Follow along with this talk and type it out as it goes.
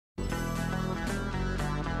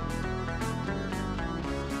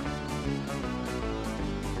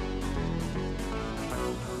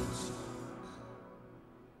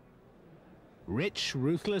Rich,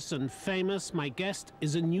 ruthless and famous, my guest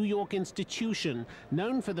is a New York institution,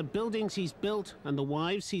 known for the buildings he's built and the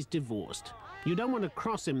wives he's divorced. You don't want to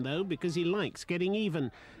cross him, though, because he likes getting even.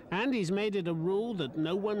 And he's made it a rule that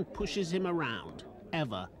no one pushes him around,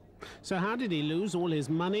 ever. So how did he lose all his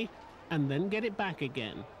money and then get it back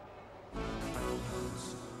again?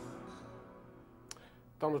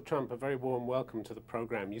 Donald Trump, a very warm welcome to the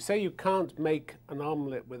program. You say you can't make an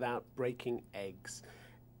omelette without breaking eggs.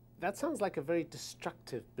 That sounds like a very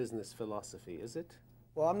destructive business philosophy, is it?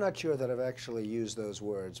 Well, I'm not sure that I've actually used those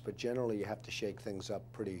words, but generally you have to shake things up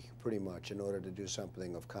pretty much in order to do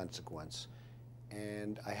something of consequence.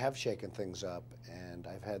 And I have shaken things up, and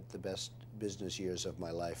I've had the best business years of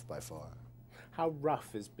my life by far. How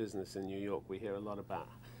rough is business in New York? We hear a lot about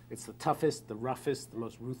it's the toughest, the roughest, the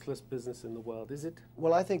most ruthless business in the world, is it?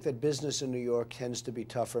 Well, I think that business in New York tends to be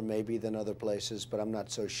tougher maybe than other places, but I'm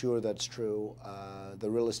not so sure that's true. The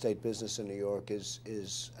real estate business in New York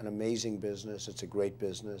is an amazing business. It's a great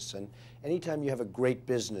business. And anytime you have a great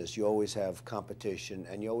business, you always have competition,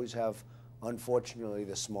 and you always have, unfortunately,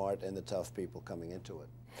 the smart and the tough people coming into it.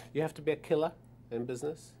 You have to be a killer in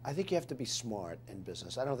business? I think you have to be smart in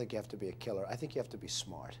business. I don't think you have to be a killer. I think you have to be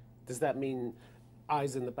smart. Does that mean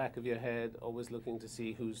eyes in the back of your head, always looking to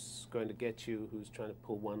see who's going to get you, who's trying to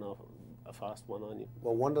pull one off, a fast one on you?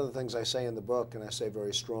 Well, one of the things I say in the book, and I say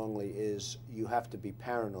very strongly, is you have to be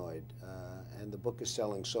paranoid. And the book is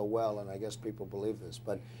selling so well, and I guess people believe this,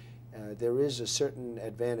 but there is a certain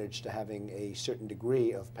advantage to having a certain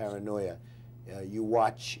degree of paranoia. You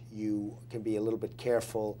watch, you can be a little bit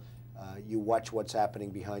careful, you watch what's happening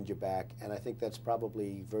behind your back, and I think that's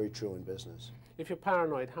probably very true in business. If you're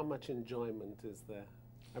paranoid, how much enjoyment is there?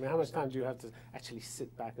 I mean, how much time do you have to actually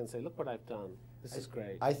sit back and say, look what I've done, this is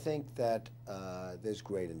great? I think that there's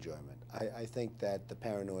great enjoyment. I think that the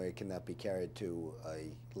paranoia cannot be carried to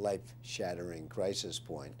a life-shattering crisis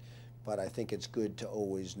point, but I think it's good to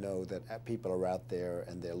always know that people are out there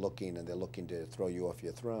and they're looking to throw you off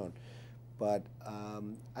your throne. But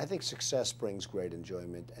I think success brings great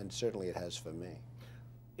enjoyment, and certainly it has for me.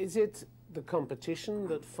 Is it the competition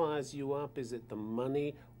that fires you up? Is it the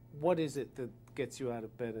money? What is it that gets you out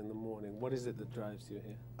of bed in the morning? What is it that drives you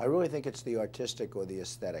here? I really think it's the artistic or the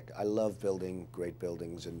aesthetic. I love building great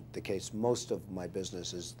buildings. In the case, most of my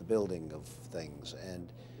business is the building of things,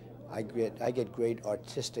 and I get great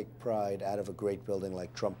artistic pride out of a great building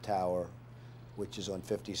like Trump Tower, which is on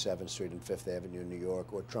 57th Street and 5th Avenue in New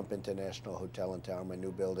York, or Trump International Hotel and Tower, my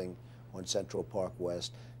new building on Central Park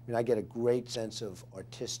West. I mean, I get a great sense of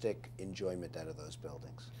artistic enjoyment out of those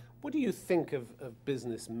buildings. What do you think of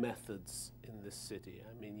business methods in this city?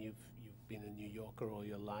 I mean, you've been a New Yorker all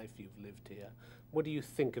your life, you've lived here. What do you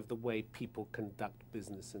think of the way people conduct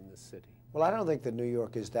business in this city? Well, I don't think that New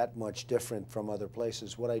York is that much different from other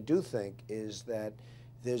places. What I do think is that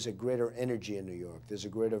there's a greater energy in New York. There's a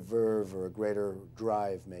greater verve or a greater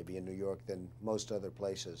drive maybe in New York than most other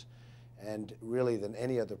places, and really than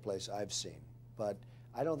any other place I've seen. But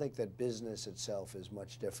I don't think that business itself is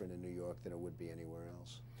much different in New York than it would be anywhere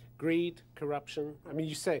else. Greed, corruption. I mean,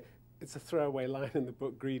 you say it's a throwaway line in the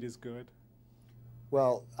book, greed is good.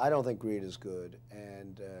 Well, I don't think greed is good.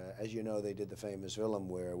 And as you know, they did the famous film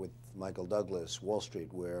with Michael Douglas, Wall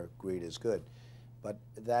Street, where greed is good. But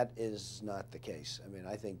that is not the case. I mean,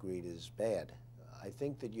 I think greed is bad. I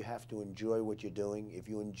think that you have to enjoy what you're doing. If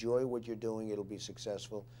you enjoy what you're doing, it'll be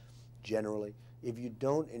successful, generally. If you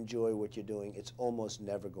don't enjoy what you're doing, it's almost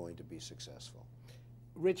never going to be successful.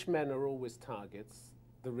 Rich men are always targets.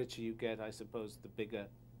 The richer you get, I suppose, the bigger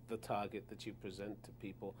the target that you present to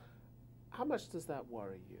people. How much does that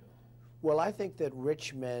worry you? Well, I think that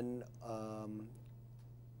rich men,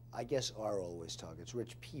 I guess, are always targets.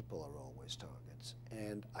 Rich people are always targets.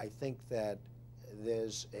 And I think that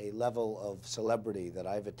there's a level of celebrity that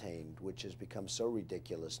I've attained which has become so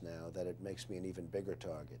ridiculous now that it makes me an even bigger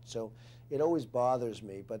target. So it always bothers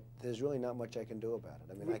me, but there's really not much I can do about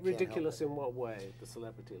it. I mean, I can't ridiculous help it. In what way, the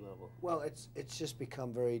celebrity level? Well, it's just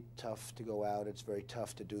become very tough to go out. It's very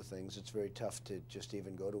tough to do things. It's very tough to just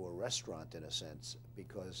even go to a restaurant, in a sense,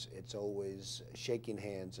 because it's always shaking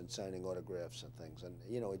hands and signing autographs and things. And,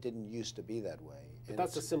 you know, it didn't used to be that way. But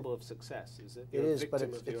that's a symbol of success, is it? It is, but it's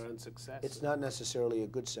a victim of your own success. It's not necessarily a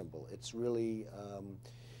good symbol. It's really,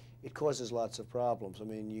 it causes lots of problems. I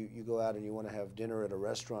mean, you go out and you want to have dinner at a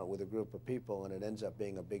restaurant with a group of people, and it ends up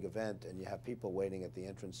being a big event, and you have people waiting at the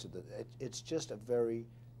entrance to the... It's just a very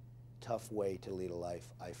tough way to lead a life,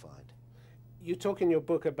 I find. You talk in your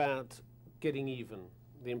book about getting even,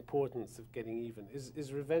 the importance of getting even.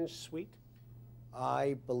 Is revenge sweet?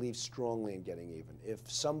 I believe strongly in getting even.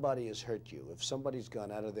 If somebody has hurt you, if somebody's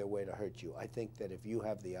gone out of their way to hurt you, I think that if you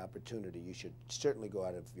have the opportunity, you should certainly go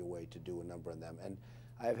out of your way to do a number on them. And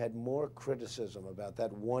I've had more criticism about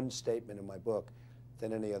that one statement in my book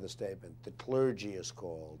than any other statement. The clergy is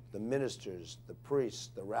called, the ministers, the priests,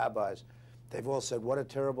 the rabbis. They've all said, what a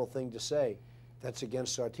terrible thing to say. That's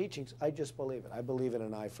against our teachings. I just believe it. I believe in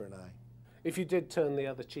an eye for an eye. If you did turn the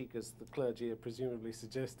other cheek, as the clergy are presumably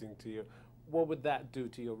suggesting to you, what would that do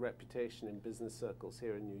to your reputation in business circles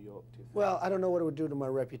here in New York, do you think? Well, I don't know what it would do to my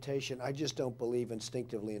reputation. I just don't believe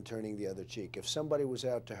instinctively in turning the other cheek. If somebody was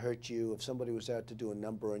out to hurt you, if somebody was out to do a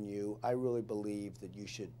number on you, I really believe that you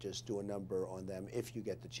should just do a number on them if you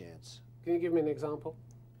get the chance. Can you give me an example?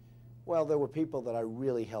 Well, there were people that I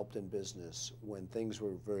really helped in business when things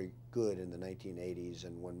were very good in the 1980s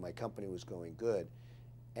and when my company was going good.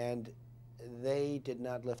 And they did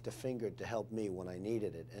not lift a finger to help me when I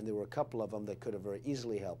needed it. And there were a couple of them that could have very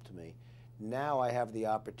easily helped me. Now I have the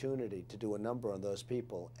opportunity to do a number on those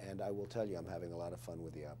people, and I will tell you I'm having a lot of fun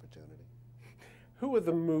with the opportunity. Who are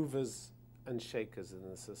the movers and shakers in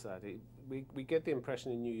the society? We get the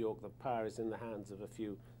impression in New York that power is in the hands of a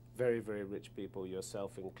few very, very rich people,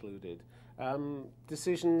 yourself included.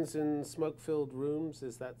 Decisions in smoke-filled rooms,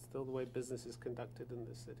 is that still the way business is conducted in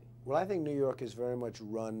this city? Well, I think New York is very much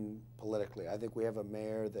run politically. I think we have a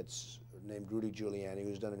mayor that's named Rudy Giuliani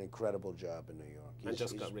who's done an incredible job in New York. And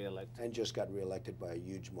just got reelected. And just got reelected by a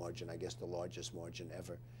huge margin, I guess the largest margin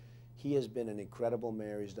ever. He has been an incredible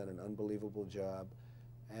mayor. He's done an unbelievable job.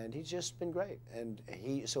 And he's just been great. And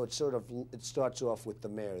so it starts off with the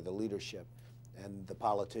mayor, the leadership, and the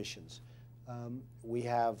politicians. We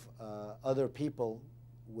have other people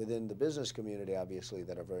within the business community, obviously,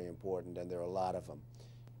 that are very important, and there are a lot of them.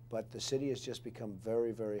 But the city has just become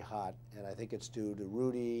very, very hot, and I think it's due to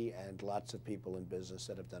Rudy and lots of people in business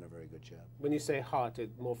that have done a very good job. When you say hot,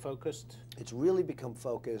 it's more focused? It's really become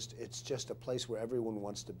focused. It's just a place where everyone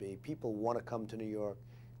wants to be. People want to come to New York.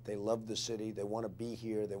 They love the city. They want to be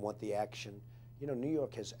here. They want the action. You know, New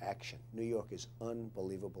York has action. New York is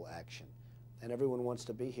unbelievable action. And everyone wants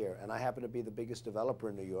to be here. And I happen to be the biggest developer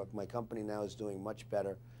in New York. My company now is doing much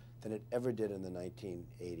better than it ever did in the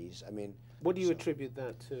 1980s. I mean, what do you attribute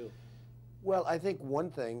that to? Well, I think one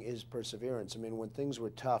thing is perseverance. I mean, when things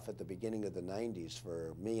were tough at the beginning of the 90s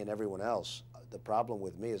for me and everyone else, the problem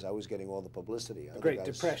with me is I was getting all the publicity. The Great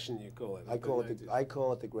Depression, you call it. I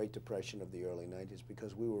call it the Great Depression of the early 90s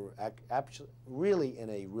because we were really in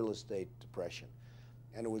a real estate depression.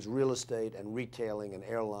 And it was real estate and retailing and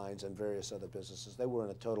airlines and various other businesses. They were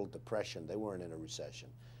in a total depression. They weren't in a recession.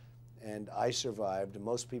 And I survived.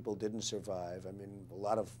 Most people didn't survive. I mean, a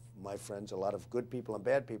lot of my friends, a lot of good people and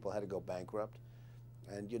bad people had to go bankrupt.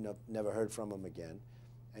 And you never heard from them again.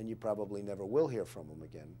 And you probably never will hear from them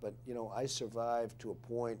again. But, you know, I survived to a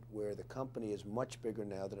point where the company is much bigger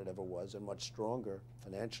now than it ever was and much stronger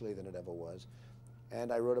financially than it ever was.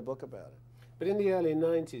 And I wrote a book about it. But in the early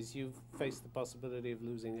 90s, you faced the possibility of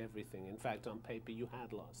losing everything. In fact, on paper, you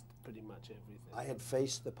had lost pretty much everything. I had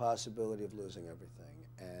faced the possibility of losing everything,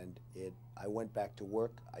 and I went back to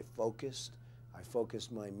work. I focused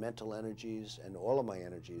my mental energies and all of my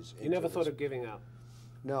energies. You never thought of giving up?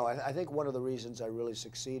 No, I think one of the reasons I really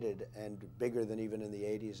succeeded, and bigger than even in the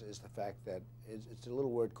 80s, is the fact that it's a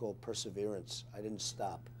little word called perseverance. I didn't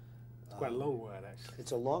stop. It's quite a long word, actually.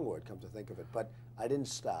 It's a long word, come to think of it, but I didn't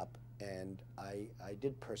stop. And I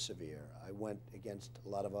did persevere. I went against a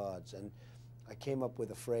lot of odds. And I came up with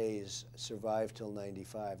a phrase, survive till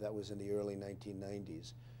 95. That was in the early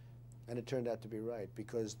 1990s. And it turned out to be right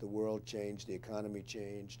because the world changed, the economy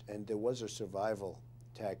changed, and there was a survival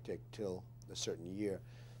tactic till a certain year.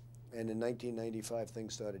 And in 1995,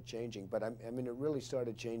 things started changing. But I mean, it really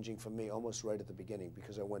started changing for me almost right at the beginning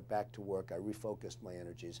because I went back to work. I refocused my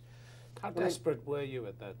energies. How desperate were you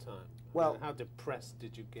at that time? Well, how depressed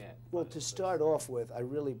did you get? Well, to start off with, I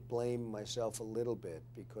really blame myself a little bit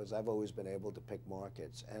because I've always been able to pick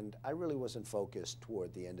markets. And I really wasn't focused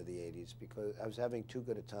toward the end of the 80s because I was having too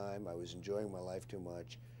good a time. I was enjoying my life too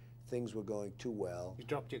much. Things were going too well. You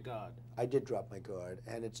dropped your guard. I did drop my guard.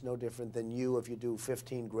 And it's no different than you if you do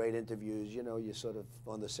 15 great interviews. You know, you sort of,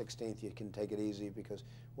 on the 16th, you can take it easy because,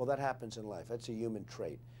 well, that happens in life. That's a human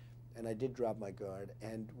trait. And I did drop my guard.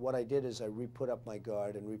 And what I did is I re-put up my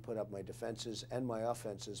guard and re-put up my defenses and my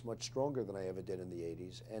offenses much stronger than I ever did in the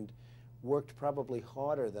 80s and worked probably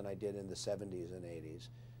harder than I did in the 70s and 80s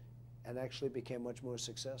and actually became much more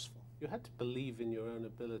successful. You had to believe in your own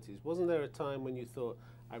abilities. Wasn't there a time when you thought,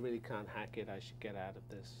 I really can't hack it, I should get out of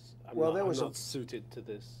this? I'm not suited to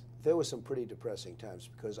this? There were some pretty depressing times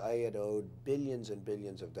because I had owed billions and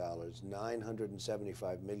billions of dollars.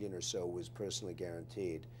 975 million or so was personally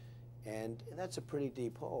guaranteed. And that's a pretty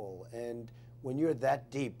deep hole. And when you're that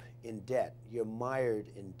deep in debt, you're mired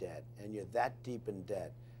in debt, and you're that deep in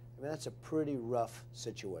debt, I mean, that's a pretty rough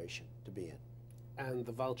situation to be in. And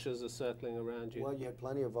the vultures are circling around you? Well, you had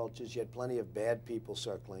plenty of vultures, you had plenty of bad people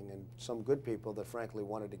circling, and some good people that frankly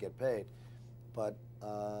wanted to get paid. But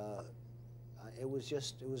it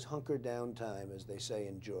was hunker down time, as they say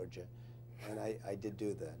in Georgia, and I did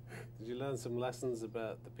do that. Did you learn some lessons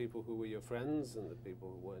about the people who were your friends and the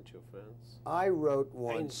people who weren't your friends? I wrote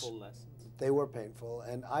once. Painful lessons. They were painful,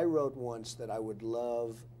 and I wrote once that I would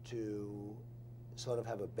love to sort of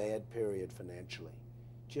have a bad period financially,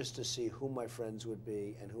 just to see who my friends would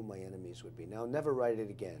be and who my enemies would be. Now, I'll never write it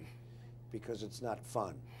again, because it's not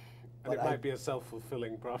fun. And it might be a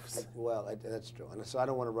self-fulfilling prophecy. Well, that's true. And so I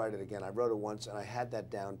don't want to write it again. I wrote it once, and I had that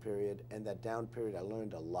down period, and that down period I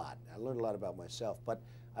learned a lot. I learned a lot about myself. But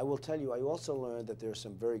I will tell you, I also learned that there are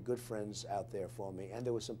some very good friends out there for me, and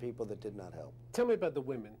there were some people that did not help. Tell me about the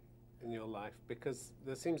women in your life, because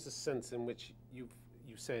there seems a sense in which you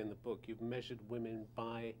say in the book, you've measured women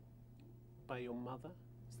by your mother.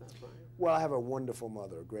 Is that right? Well, I have a wonderful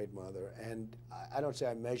mother, a great mother, and I don't say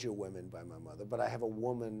I measure women by my mother, but I have a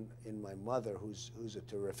woman in my mother who's a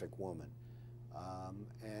terrific woman.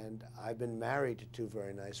 And I've been married to two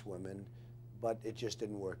very nice women, but it just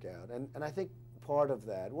didn't work out. And I think part of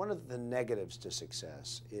that, one of the negatives to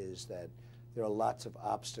success is that there are lots of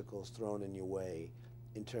obstacles thrown in your way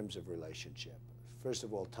in terms of relationship. First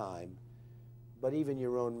of all, time, but even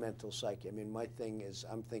your own mental psyche. I mean, my thing is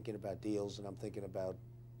I'm thinking about deals, and I'm thinking about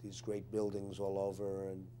these great buildings all over,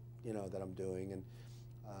 and that I'm doing, and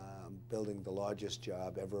I'm building the largest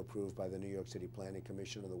job ever approved by the New York City Planning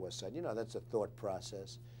Commission on the West Side. That's a thought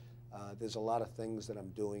process. There's a lot of things that I'm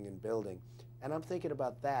doing and building, and I'm thinking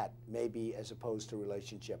about that maybe as opposed to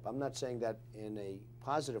relationship. I'm not saying that in a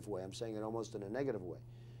positive way. I'm saying it almost in a negative way,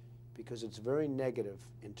 because it's very negative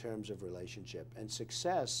in terms of relationship. And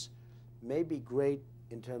success may be great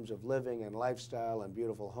in terms of living and lifestyle and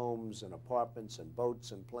beautiful homes and apartments and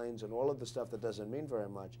boats and planes and all of the stuff that doesn't mean very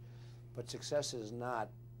much, but success is not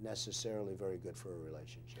necessarily very good for a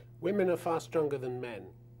relationship. Women are far stronger than men,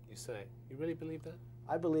 you say. You really believe that?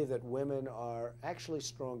 I believe that women are actually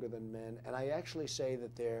stronger than men, and I actually say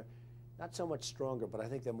that they're not so much stronger, but I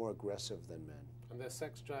think they're more aggressive than men. And their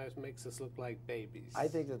sex drive makes us look like babies. I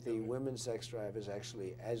think that the women's sex drive is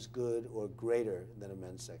actually as good or greater than a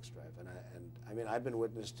men's sex drive. And I mean, I've been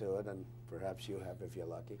witness to it, and perhaps you have if you're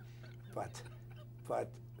lucky. But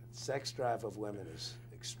sex drive of women is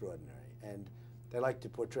extraordinary. And they like to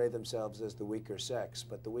portray themselves as the weaker sex,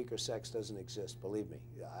 but the weaker sex doesn't exist, believe me.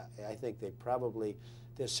 I think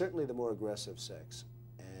they're certainly the more aggressive sex.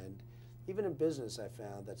 And even in business, I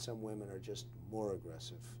found that some women are just more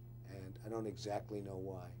aggressive. And I don't exactly know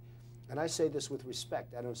why. And I say this with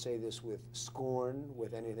respect. I don't say this with scorn,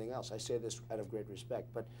 with anything else. I say this out of great respect.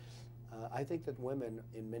 But I think that women,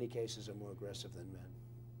 in many cases, are more aggressive than men.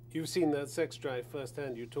 You've seen that sex drive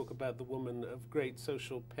firsthand. You talk about the woman of great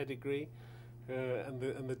social pedigree and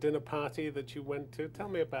the dinner party that you went to. Tell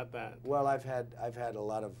me about that. Well, I've had a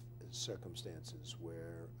lot of circumstances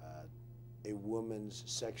where a woman's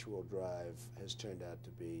sexual drive has turned out to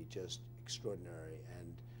be just extraordinary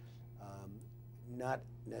and not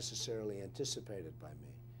necessarily anticipated by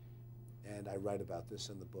me. And I write about this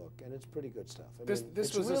in the book, and it's pretty good stuff.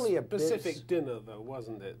 This was really a specific dinner, though,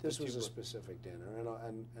 wasn't it? This was a specific dinner.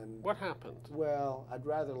 And what happened? Well, I'd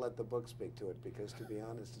rather let the book speak to it, because, to be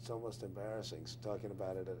honest, it's almost embarrassing talking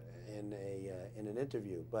about it in an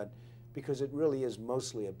interview. But because it really is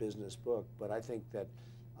mostly a business book, but I think that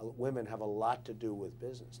women have a lot to do with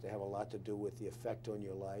business. They have a lot to do with the effect on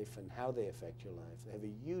your life and how they affect your life. They have a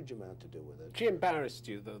huge amount to do with it. She embarrassed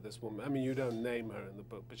you, though, this woman. I mean, you don't name her in the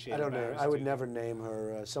book, but she embarrassed you. I would never name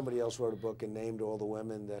her. Somebody else wrote a book and named all the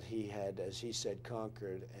women that he had, as he said,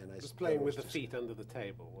 conquered. And it was playing with the feet under the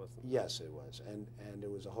table, wasn't it? Yes, it was. And it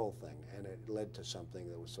was a whole thing. And it led to something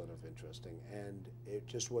that was sort of interesting. And it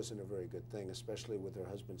just wasn't a very good thing, especially with her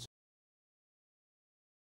husband